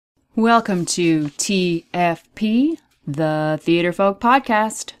Welcome to TFP, the Theatrefolk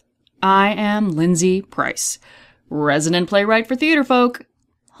podcast. I am Lindsay Price, resident playwright for Theatrefolk.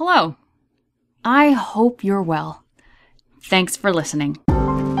 Hello. I hope you're well. Thanks for listening.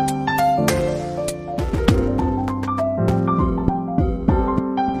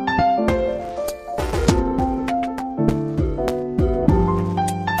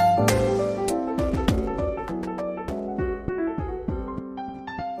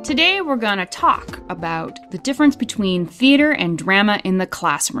 Today we're going to talk about the difference between theater and drama in the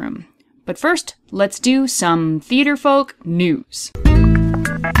classroom. But first, let's do some Theatrefolk news.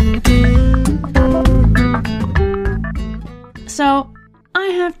 So, I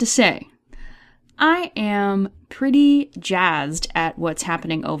have to say, I am pretty jazzed at what's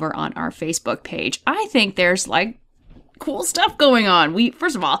happening over on our Facebook page. I think there's cool stuff going on.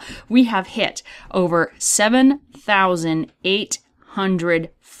 First of all, we have hit over 7,800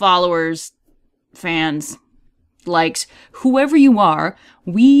 followers, fans, likes, whoever you are.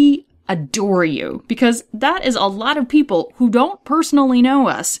 We adore you, because that is a lot of people who don't personally know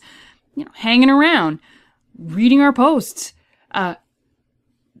us, hanging around, reading our posts,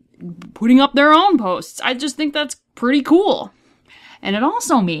 putting up their own posts. I just think that's pretty cool. And it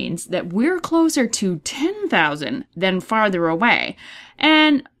also means that we're closer to 10,000 than farther away.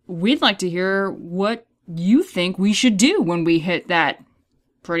 And we'd like to hear what you think we should do when we hit that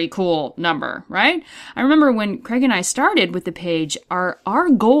pretty cool number, right? I remember when Craig and I started with the page, our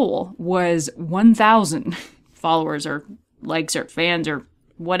goal was 1,000 followers or likes or fans or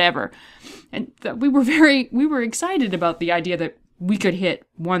whatever. And we were excited about the idea that we could hit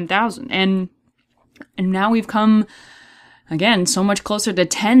 1,000. And now we've come, again, so much closer to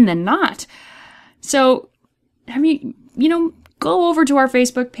 10 than not. So, go over to our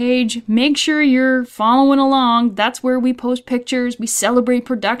Facebook page, make sure you're following along. That's where we post pictures, we celebrate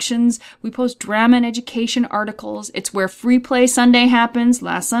productions, we post drama and education articles. It's where Free Play Sunday happens,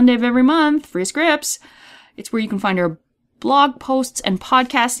 last Sunday of every month, free scripts. It's where you can find our blog posts and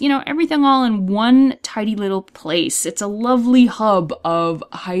podcasts, everything all in one tidy little place. It's a lovely hub of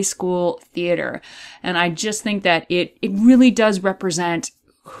high school theater. And I just think that it really does represent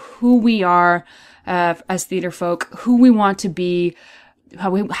who we are as theater folk, who we want to be, how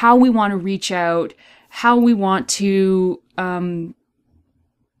we want to reach out, how we want to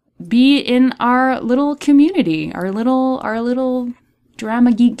be in our little community, our little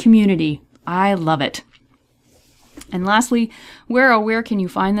drama geek community. I love it. And lastly, where can you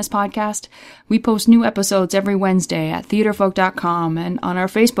find this podcast? We post new episodes every Wednesday at theatrefolk.com and on our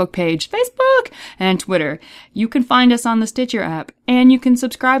Facebook page, Facebook, and Twitter. You can find us on the Stitcher app, and you can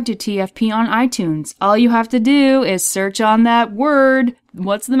subscribe to TFP on iTunes. All you have to do is search on that word.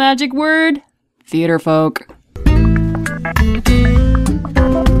 What's the magic word? Theatrefolk.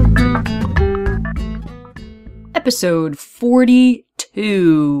 Episode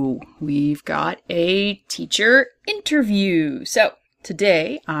 42. We've got a teacher interview. So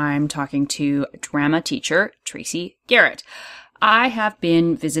today I'm talking to drama teacher Tracy Garratt. I have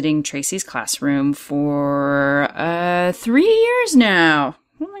been visiting Tracy's classroom for 3 years now.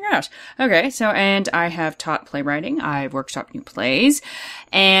 Oh my gosh. Okay, and I have taught playwriting, I've workshopped new plays,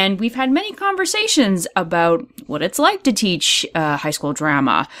 and we've had many conversations about what it's like to teach high school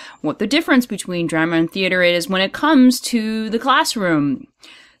drama, what the difference between drama and theater is when it comes to the classroom.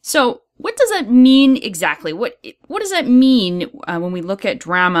 So, what does that mean exactly? What does that mean when we look at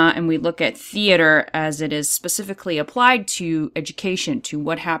drama and we look at theater as it is specifically applied to education, to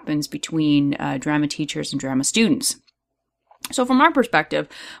what happens between drama teachers and drama students? So from our perspective,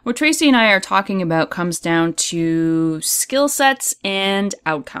 what Tracy and I are talking about comes down to skill sets and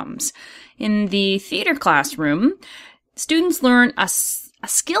outcomes. In the theater classroom, students learn a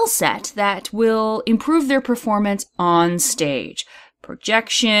skill set that will improve their performance on stage.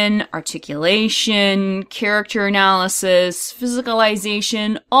 Projection, articulation, character analysis,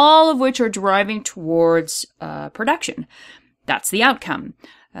 physicalization, all of which are driving towards production. That's the outcome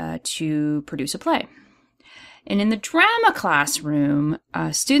to produce a play. And in the drama classroom,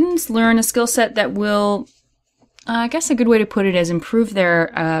 students learn a skill set that will, I guess a good way to put it is improve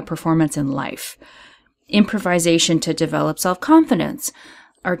their performance in life. Improvisation to develop self-confidence.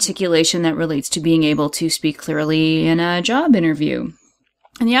 Articulation that relates to being able to speak clearly in a job interview.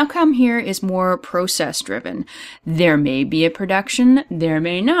 And the outcome here is more process-driven. There may be a production, there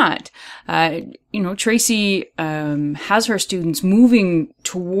may not. Tracy has her students moving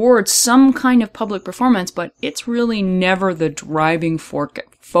towards some kind of public performance, but it's really never the driving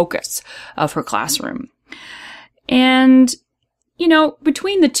focus of her classroom. And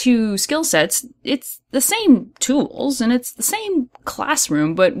between the two skill sets, it's the same tools and it's the same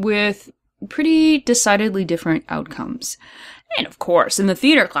classroom, but with pretty decidedly different outcomes. And of course, in the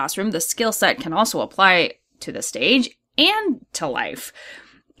theater classroom, the skill set can also apply to the stage and to life.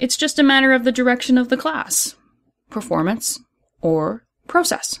 It's just a matter of the direction of the class, performance or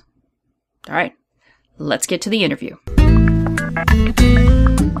process. All right, let's get to the interview.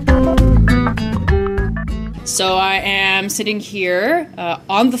 So I am sitting here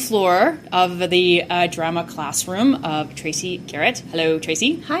on the floor of the drama classroom of Tracy Garratt. Hello,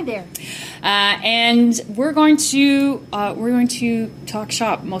 Tracy. Hi there. And we're going to talk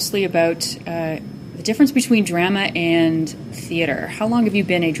shop mostly about the difference between drama and theater. How long have you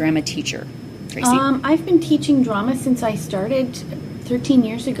been a drama teacher, Tracy? I've been teaching drama since I started 13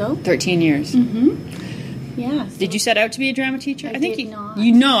 years ago. 13 years. Mm-hmm. Yeah. So did you set out to be a drama teacher? I think did not.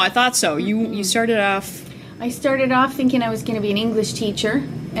 I thought so. Mm-hmm. You started off. I started off thinking I was going to be an English teacher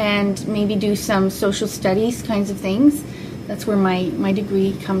and maybe do some social studies kinds of things. That's where my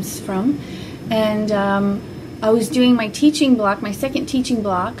degree comes from. And I was doing my teaching block, my second teaching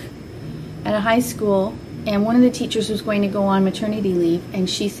block at a high school, and one of the teachers was going to go on maternity leave, and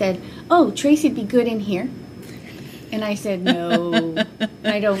she said, "Oh, Tracy'd be good in here." And I said, "No,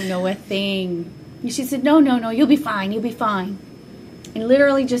 I don't know a thing." And she said, No, you'll be fine, you'll be fine. And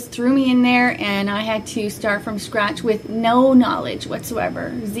literally just threw me in there, and I had to start from scratch with no knowledge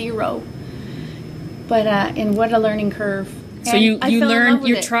whatsoever, zero. But and what a learning curve! So you learned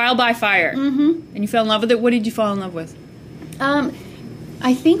your trial by fire, mm-hmm. and you fell in love with it. What did you fall in love with?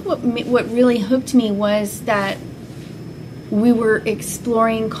 I think what really hooked me was that we were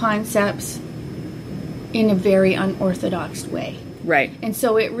exploring concepts in a very unorthodox way. Right. And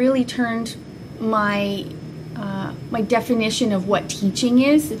so it really turned my definition of what teaching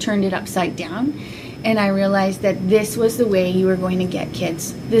is, it turned it upside down. And I realized that this was the way you were going to get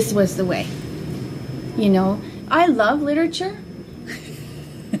kids. This was the way. I love literature,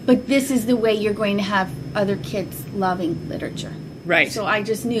 but this is the way you're going to have other kids loving literature. Right. So I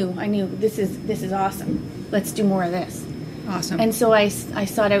knew this is awesome. Let's do more of this. Awesome. And so I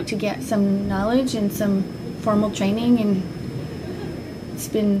sought out to get some knowledge and some formal training, and it's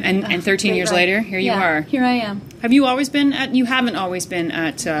been and 13 years later, here you are. Here I am. Have you always been at? You haven't always been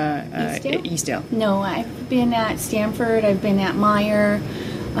at Eastdale? No, I've been at Stamford. I've been at Meyer.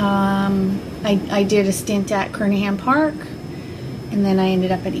 I did a stint at Kernahan Park, and then I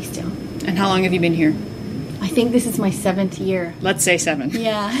ended up at Eastdale. And how long have you been here? I think this is my 7th year. Let's say 7.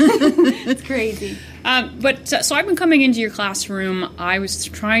 Yeah, it's crazy. So I've been coming into your classroom. I was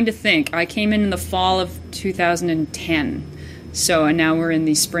trying to think. I came in the fall of 2010. And now we're in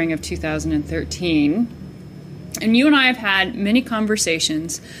the spring of 2013. And you and I have had many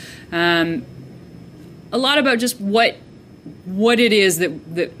conversations, a lot about just what it is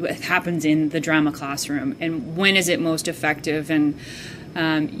that happens in the drama classroom and when is it most effective. And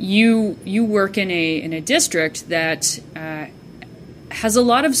you work in a district that has a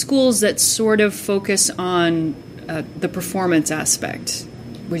lot of schools that sort of focus on the performance aspect,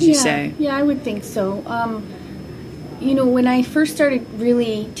 would you say? Yeah, I would think so. When I first started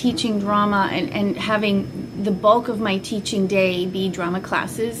really teaching drama and having the bulk of my teaching day be drama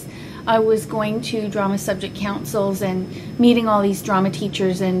classes, I was going to drama subject councils and meeting all these drama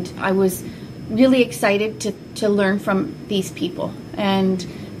teachers, and I was really excited to learn from these people. And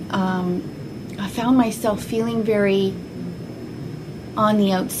I found myself feeling very on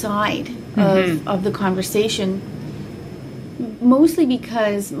the outside of the conversation, mostly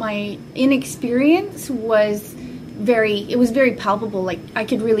because my inexperience was very palpable. Like, I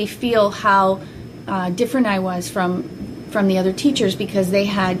could really feel how different I was from the other teachers, because they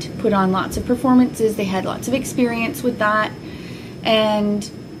had put on lots of performances, they had lots of experience with that, and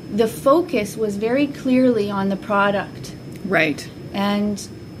the focus was very clearly on the product. Right. And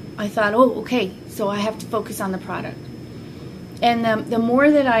I thought, okay, so I have to focus on the product. And the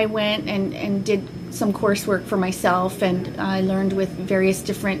more that I went and did some coursework for myself, and I learned with various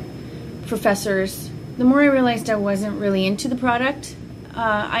different professors, the more I realized I wasn't really into the product.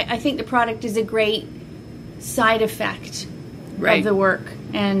 I think the product is a great side effect of the work,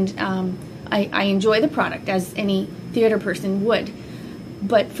 and I enjoy the product as any theater person would.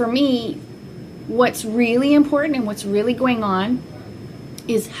 But for me, what's really important and what's really going on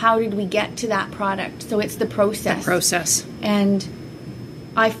is how did we get to that product. So it's the process. And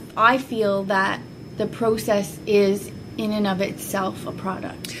I feel that the process is in and of itself a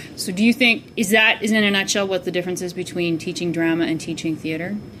product. So do you think, is in a nutshell what the difference is between teaching drama and teaching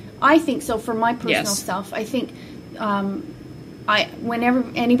theater? I think so. For my personal self, I think whenever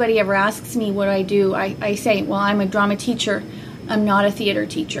anybody ever asks me what I do, I say, well, I'm a drama teacher, I'm not a theater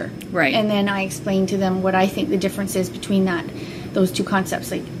teacher. Right. And then I explain to them what I think the difference is between those two concepts.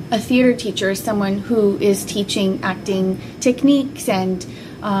 Like, a theater teacher is someone who is teaching acting techniques and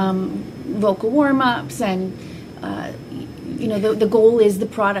vocal warm-ups, and the goal is the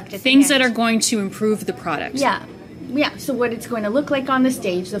product. Things that are going to improve the product. Yeah. So what it's going to look like on the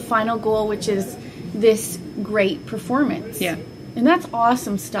stage, the final goal, which is this great performance. Yeah. And that's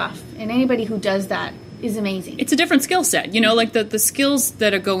awesome stuff. And anybody who does that is amazing. It's a different skill set. Like the skills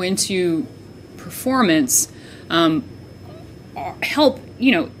that go into performance help,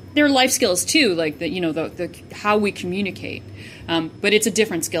 they're life skills too, like the how we communicate. But it's a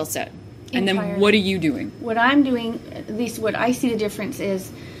different skill set. And then what are you doing? What I'm doing, at least what I see the difference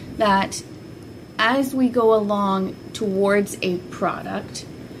is that as we go along towards a product,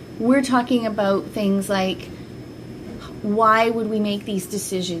 we're talking about things like, why would we make these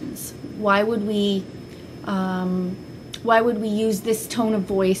decisions? Why would we use this tone of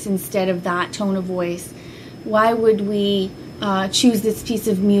voice instead of that tone of voice? Why would we choose this piece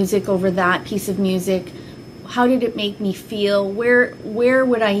of music over that piece of music? How did it make me feel? Where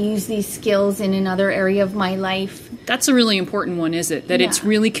would I use these skills in another area of my life? That's a really important one, is it? That it's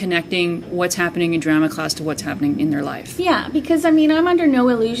really connecting what's happening in drama class to what's happening in their life. Yeah, because I'm under no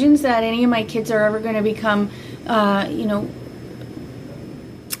illusions that any of my kids are ever going to become, Brad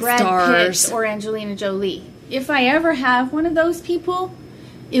Stars. Pitt or Angelina Jolie. If I ever have one of those people,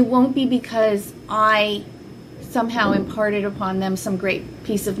 it won't be because I somehow imparted upon them some great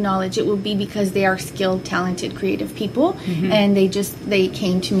piece of knowledge. It will be because they are skilled, talented, creative people, and they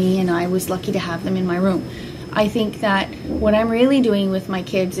came to me, and I was lucky to have them in my room. I think that what I'm really doing with my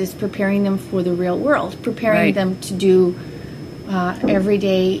kids is preparing them for the real world, preparing them to do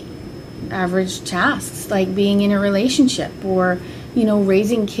everyday average tasks, like being in a relationship, or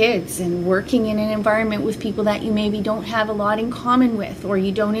raising kids and working in an environment with people that you maybe don't have a lot in common with, or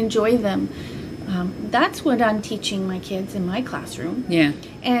you don't enjoy them. That's what I'm teaching my kids in my classroom. Yeah.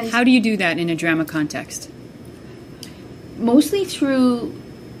 And how do you do that in a drama context? Mostly through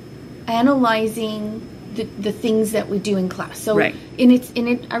analyzing the things that we do in class. So I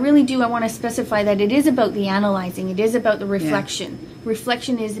want to specify that it is about the analyzing. It is about the reflection. Yeah.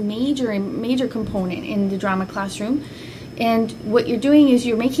 Reflection is a major component in the drama classroom. And what you're doing is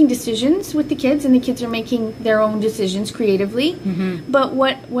you're making decisions with the kids, and the kids are making their own decisions creatively. But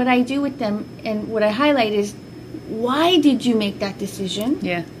what I do with them, and what I highlight, is, why did you make that decision?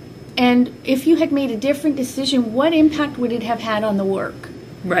 Yeah. And if you had made a different decision, what impact would it have had on the work?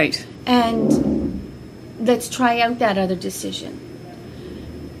 Right. And let's try out that other decision.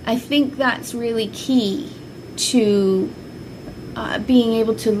 I think that's really key to being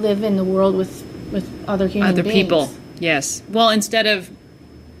able to live in the world with other human beings. People. Yes. Well, I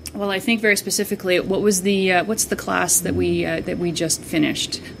think very specifically, what was what's the class that we just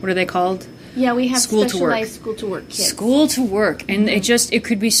finished? What are they called? Yeah, we have specialized school to work kids. School to work, and it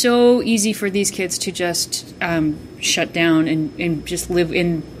could be so easy for these kids to just shut down and just live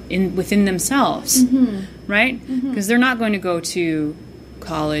within themselves, right? Because they're not going to go to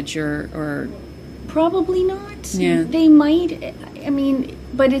college or probably not. Yeah, they might.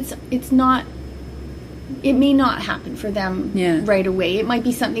 But it's not. It may not happen for them right away. It might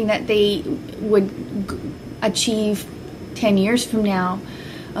be something that they would achieve 10 years from now,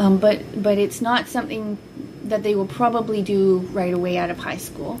 but it's not something that they will probably do right away out of high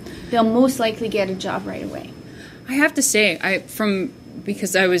school. They'll most likely get a job right away. I have to say,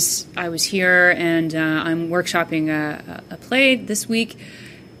 because I was here and I'm workshopping a play this week.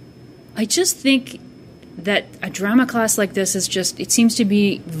 I just think that a drama class like this it seems to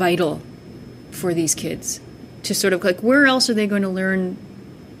be vital for these kids to sort of, like, where else are they going to learn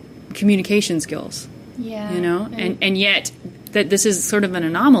communication skills? Yeah. And yet that this is sort of an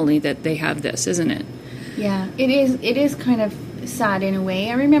anomaly that they have this, isn't it? Yeah, it is kind of sad in a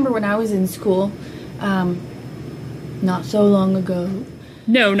way. I remember when I was in school, not so long ago.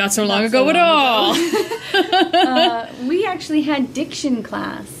 No, not so long ago at all. We actually had diction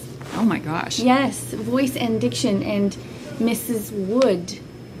class. Oh my gosh. Yes, voice and diction, and Mrs. Wood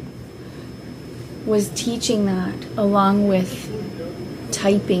was teaching that along with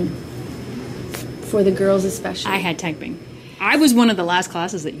typing for the girls especially. I had typing. I was one of the last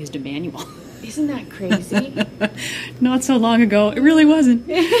classes that used a manual. Isn't that crazy? Not so long ago. It really wasn't.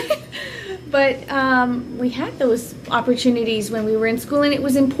 But we had those opportunities when we were in school, and it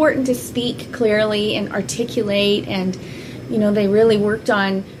was important to speak clearly and articulate, and they really worked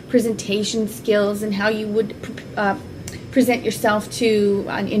on presentation skills and how you would present yourself to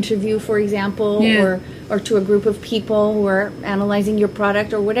an interview, for example, or to a group of people who are analyzing your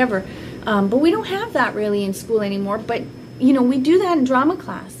product or whatever. But we don't have that really in school anymore. But we do that in drama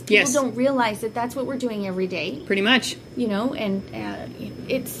class. People Yes. don't realize that that's what we're doing every day. Pretty much. And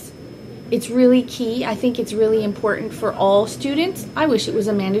it's really key. I think it's really important for all students. I wish it was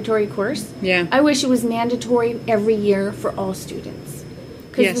a mandatory course. Yeah. I wish it was mandatory every year for all students.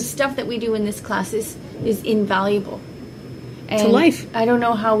 Because Yes. the stuff that we do in this class is invaluable. And To life. I don't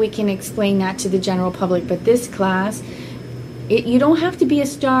know how we can explain that to the general public, but this class, you don't have to be a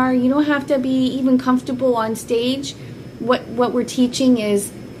star. You don't have to be even comfortable on stage. What we're teaching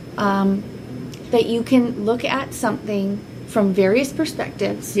is that you can look at something from various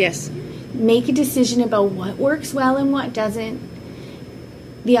perspectives. Yes. Make a decision about what works well and what doesn't.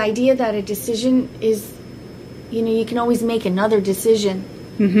 The idea that a decision is, you can always make another decision.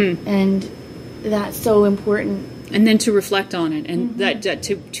 Mm-hmm. And that's so important. And then to reflect on it, and that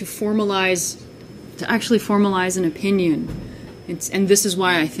to actually formalize an opinion. And this is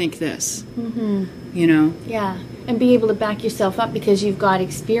why I think this. Yeah, and be able to back yourself up because you've got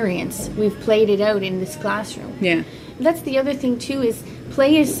experience. We've played it out in this classroom. Yeah. That's the other thing too, is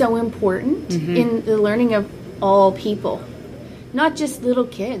play is so important in the learning of all people, not just little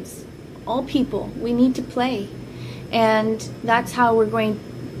kids. All people, we need to play, and that's how we're going.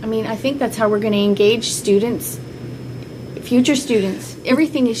 I think that's how we're going to engage students. Future students.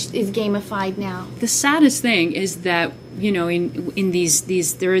 Everything is gamified now. The saddest thing is that, in these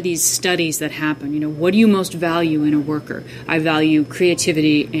there are these studies that happen. What do you most value in a worker? I value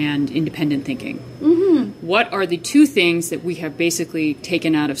creativity and independent thinking. Mm-hmm. What are the two things that we have basically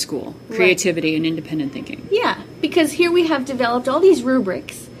taken out of school? Creativity and independent thinking. Yeah, because here we have developed all these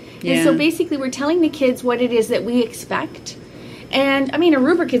rubrics. Yeah. And so basically we're telling the kids what it is that we expect. And, a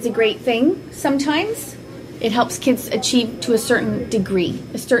rubric is a great thing sometimes. It helps kids achieve to a certain degree,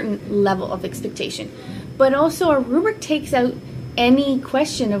 a certain level of expectation. But also a rubric takes out any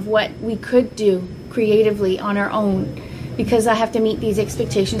question of what we could do creatively on our own, because I have to meet these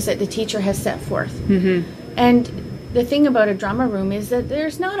expectations that the teacher has set forth. Mm-hmm. And the thing about a drama room is that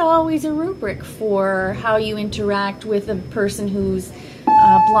there's not always a rubric for how you interact with a person who's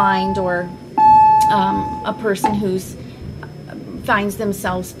blind, or a person who's finds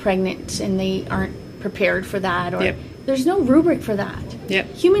themselves pregnant and they aren't prepared for that, or there's no rubric for that.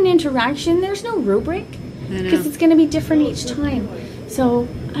 Yep. Human interaction, there's no rubric, because it's going to be different each time. So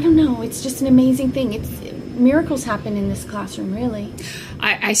I don't know, it's just an amazing thing. Miracles happen in this classroom, really.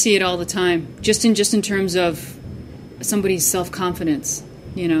 I see it all the time, just in terms of somebody's self-confidence,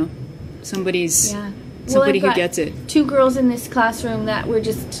 somebody who gets it. 2 girls in this classroom that we're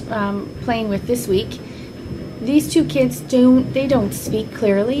just playing with this week. These 2 kids don't speak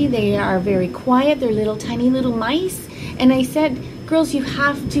clearly. They are very quiet. They're tiny little mice. And I said, girls, you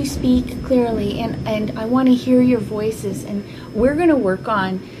have to speak clearly, and I want to hear your voices. And we're going to work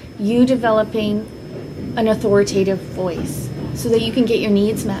on you developing an authoritative voice so that you can get your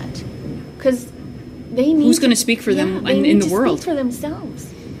needs met. Because they need. Who's going to speak for them in the world? Speak for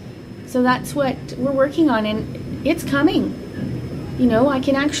themselves. So that's what we're working on, and it's coming. I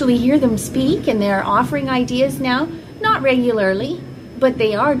can actually hear them speak, and they're offering ideas now. Not regularly, but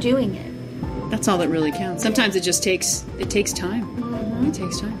they are doing it. That's all that really counts. Sometimes it takes time. Mm-hmm. It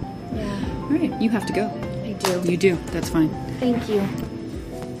takes time. Yeah. All right, you have to go. I do. You do. That's fine. Thank you.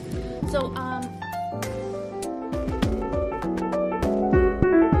 So,